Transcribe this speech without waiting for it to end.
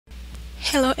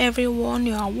Hello everyone,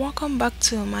 you are welcome back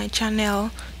to my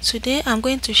channel. Today I'm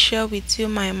going to share with you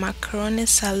my macaroni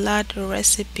salad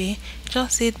recipe.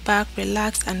 Just sit back,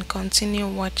 relax and continue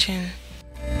watching.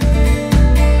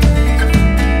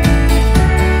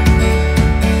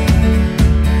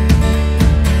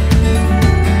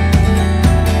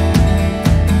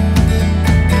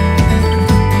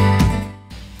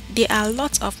 There are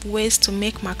lots of ways to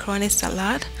make macaroni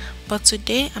salad, but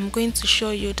today I'm going to show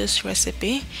you this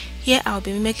recipe. Here I'll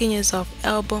be making use of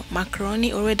elbow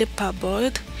macaroni already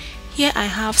parboiled. Here I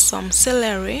have some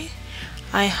celery,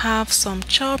 I have some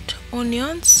chopped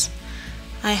onions,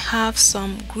 I have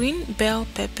some green bell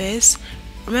peppers.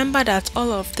 Remember that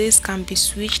all of this can be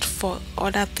switched for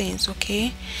other things,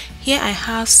 okay? Here I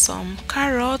have some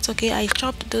carrots, okay? I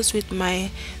chopped those with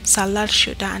my salad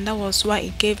shoulder and that was why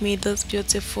it gave me this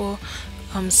beautiful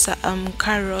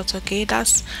carrot, okay?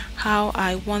 That's how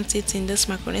I want it in this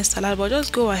macaroni salad, but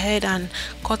just go ahead and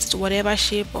cut it whatever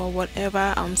shape or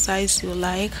whatever size you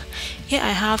like. Here I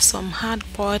have some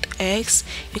hard-boiled eggs.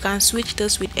 You can switch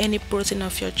this with any protein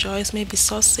of your choice, maybe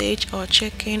sausage or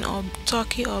chicken or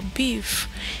turkey or beef.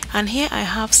 And here I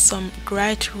have some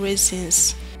dried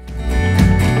raisins.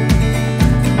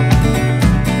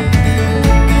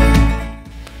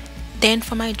 Then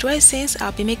for my dressings,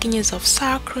 I'll be making use of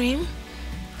sour cream.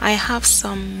 I have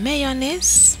some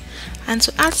mayonnaise, and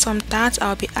to add some tart,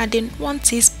 I'll be adding 1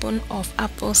 teaspoon of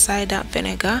apple cider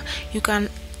vinegar. You can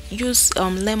use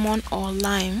lemon or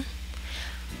lime,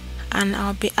 and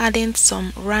I'll be adding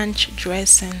some ranch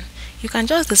dressing. You can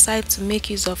just decide to make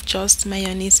use of just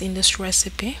mayonnaise in this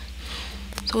recipe.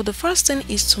 So the first thing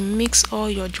is to mix all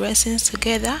your dressings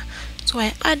together. So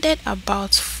I added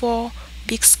about 4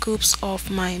 big scoops of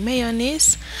my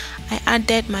mayonnaise. I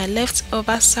added my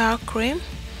leftover sour cream.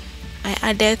 I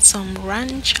added some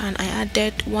ranch and I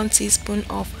added 1 teaspoon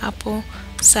of apple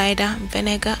cider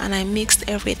vinegar, and I mixed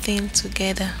everything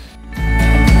together.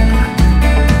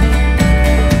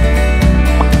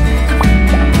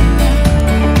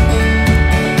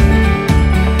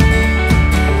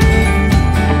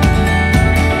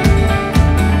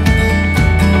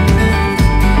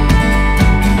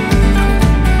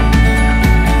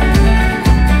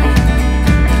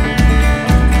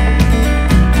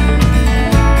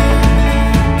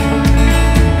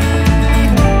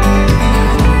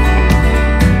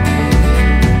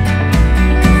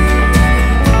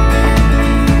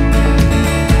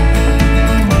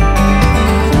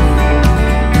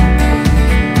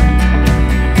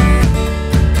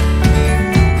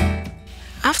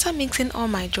 After mixing all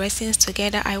my dressings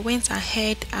together, I went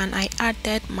ahead and I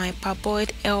added my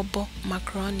parboiled elbow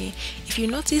macaroni. If you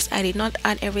notice, I did not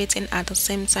add everything at the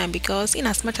same time because in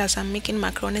as much as I'm making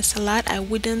macaroni salad, I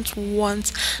wouldn't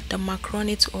want the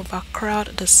macaroni to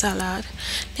overcrowd the salad.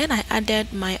 Then I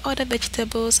added my other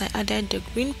vegetables. I added the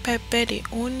green pepper, the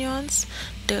onions,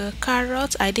 the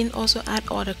carrots. I didn't also add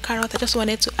all the carrots. I just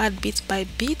wanted to add bit by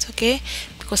bit, okay,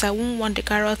 because I wouldn't want the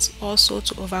carrots also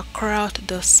to overcrowd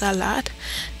the salad.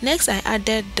 Next I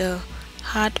added the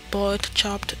hard-boiled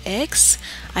chopped eggs.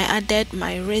 I added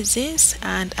my raisins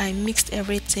and I mixed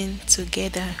everything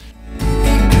together.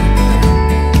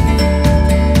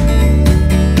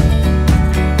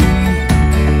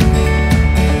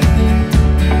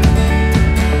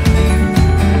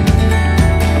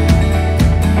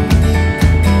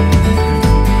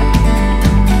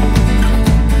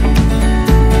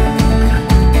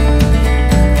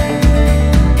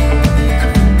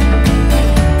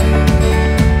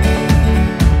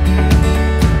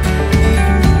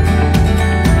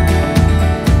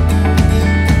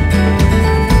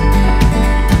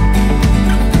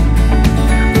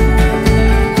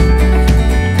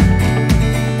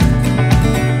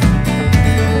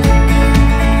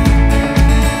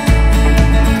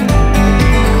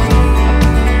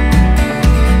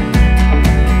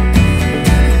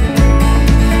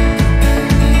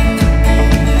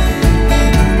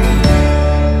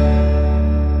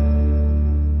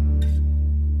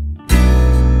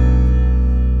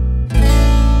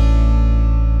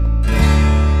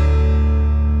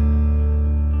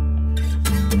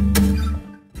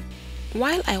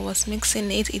 While I was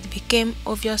mixing it, it became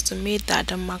obvious to me that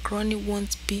the macaroni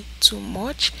won't be too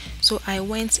much, so I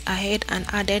went ahead and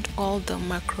added all the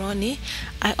macaroni.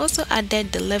 I also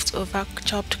added the leftover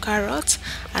chopped carrots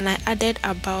and I added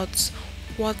about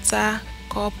 1/4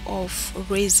 cup of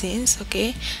raisins,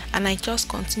 okay, and I just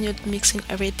continued mixing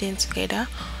everything together.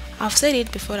 I've said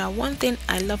it before that one thing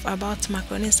I love about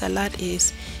macaroni salad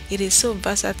is it is so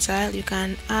versatile. You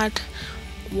can add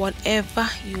whatever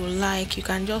you like. You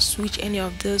can just switch any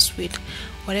of those with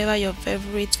whatever your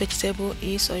favorite vegetable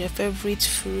is, or your favorite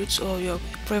fruit, or your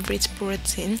favorite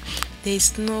protein. There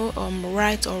is no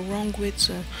right or wrong way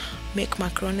to make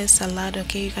macaroni salad.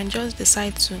 Okay, you can just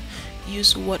decide to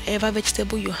use whatever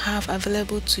vegetable you have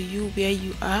available to you where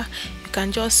you are. You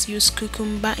can just use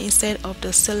cucumber instead of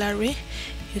the celery.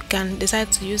 You can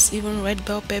decide to use even red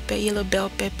bell pepper, yellow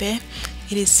bell pepper.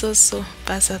 It is so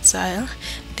versatile.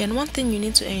 Then one thing you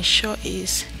need to ensure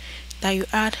is that you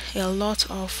add a lot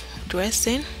of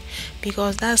dressing,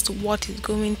 because that's what is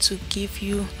going to give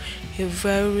you a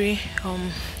very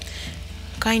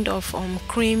kind of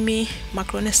creamy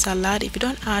macaroni salad. If you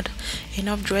don't add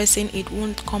enough dressing, it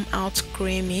won't come out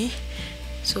creamy.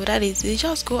 So that is it.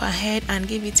 Just go ahead and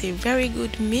give it a very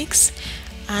good mix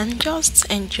and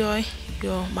just enjoy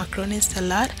your macaroni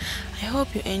salad. I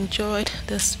hope you enjoyed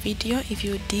this video. If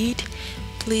you did,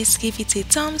 please give it a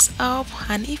thumbs up,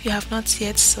 and if you have not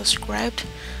yet subscribed,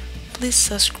 please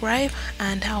subscribe,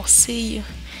 and I'll see you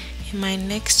in my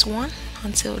next one.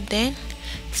 Until then,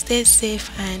 stay safe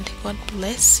and God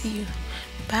bless you.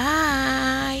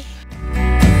 Bye.